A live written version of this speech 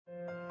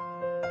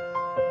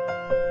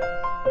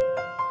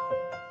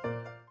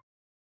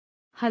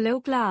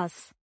Hello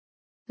class.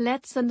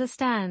 Let's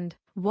understand,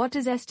 what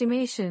is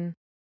estimation?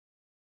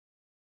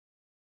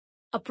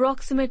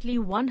 Approximately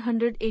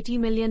 180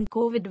 million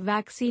COVID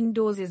vaccine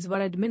doses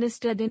were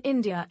administered in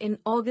India in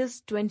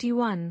August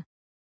 21.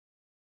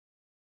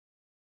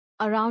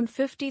 Around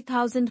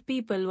 50,000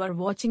 people were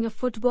watching a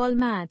football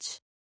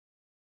match.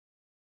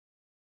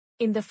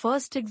 In the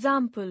first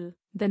example,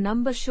 the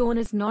number shown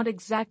is not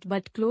exact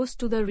but close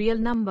to the real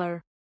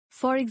number.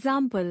 For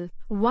example,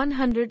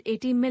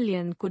 180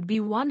 million could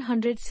be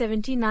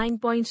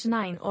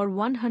 179.9 or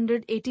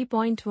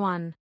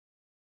 180.1.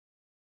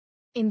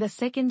 In the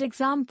second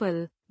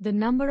example, the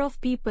number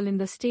of people in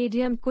the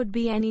stadium could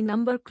be any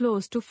number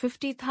close to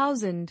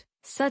 50,000,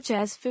 such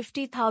as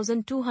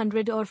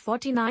 50,200 or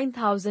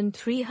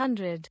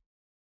 49,300.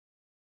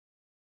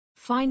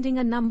 Finding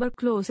a number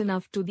close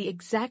enough to the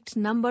exact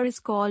number is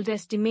called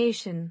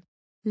estimation.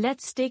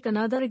 Let's take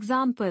another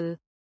example.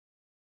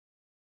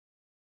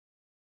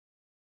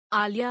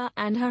 Alia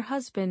and her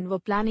husband were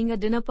planning a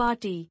dinner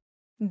party.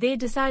 They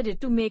decided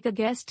to make a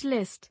guest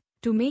list,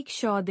 to make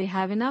sure they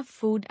have enough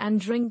food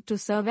and drink to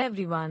serve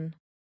everyone.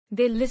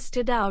 They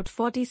listed out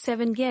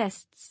 47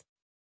 guests.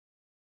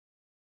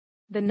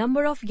 The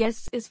number of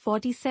guests is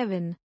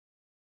 47.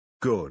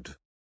 Good.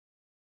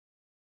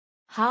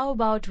 How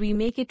about we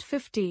make it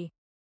 50?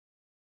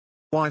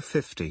 Why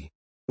 50?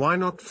 Why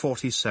not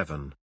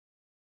 47?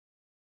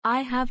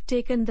 I have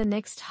taken the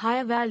next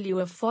higher value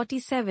of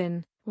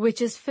 47,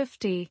 which is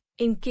 50,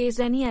 in case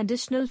any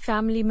additional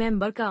family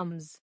member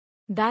comes.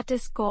 That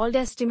is called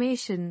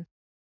estimation.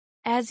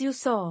 As you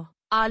saw,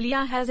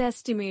 Alia has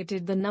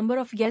estimated the number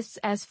of guests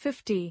as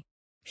 50.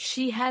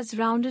 She has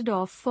rounded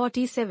off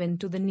 47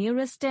 to the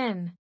nearest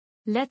 10.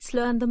 Let's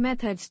learn the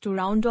methods to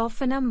round off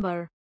a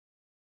number.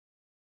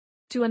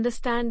 To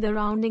understand the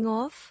rounding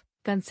off,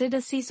 consider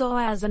seesaw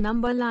as a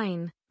number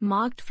line,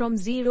 marked from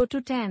 0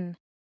 to 10.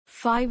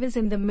 5 is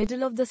in the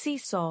middle of the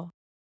seesaw.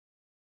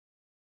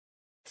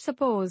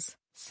 Suppose,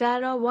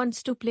 Sarah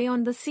wants to play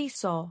on the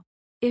seesaw.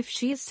 If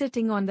she is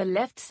sitting on the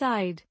left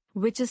side,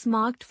 which is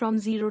marked from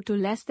 0 to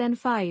less than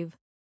 5,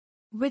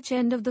 which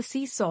end of the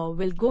seesaw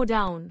will go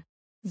down?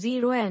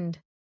 0 end.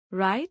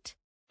 Right?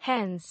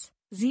 Hence,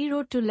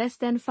 0 to less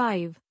than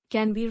 5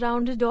 can be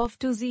rounded off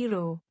to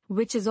 0,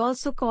 which is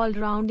also called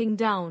rounding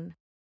down.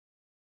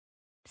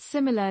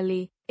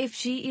 Similarly, if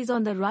she is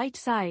on the right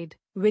side,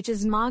 which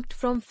is marked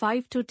from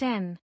 5 to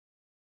 10,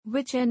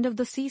 which end of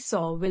the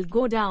seesaw will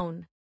go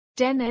down?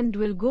 10 end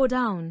will go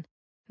down.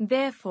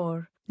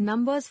 Therefore,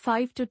 numbers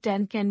 5 to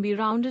 10 can be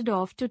rounded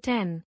off to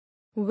 10,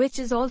 which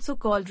is also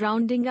called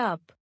rounding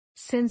up.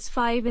 Since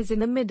 5 is in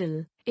the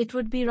middle, it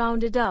would be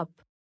rounded up.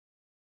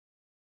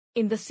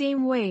 In the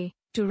same way,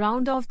 to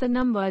round off the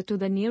number to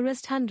the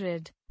nearest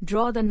 100,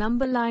 draw the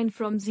number line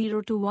from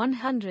 0 to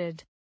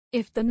 100.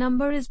 If the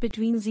number is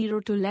between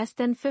 0 to less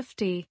than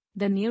 50,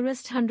 the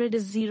nearest 100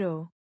 is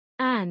 0.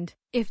 And,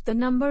 if the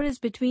number is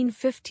between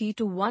 50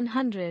 to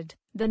 100,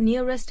 the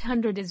nearest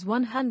 100 is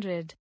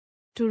 100.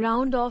 To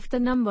round off the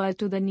number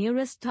to the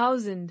nearest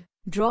 1000,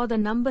 draw the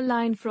number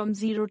line from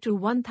 0 to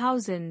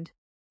 1000.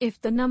 If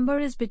the number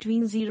is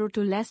between 0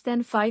 to less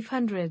than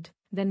 500,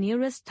 the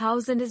nearest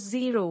 1000 is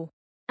 0.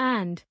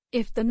 And,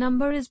 if the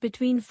number is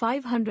between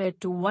 500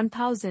 to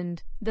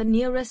 1000, the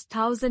nearest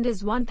 1000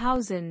 is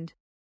 1000.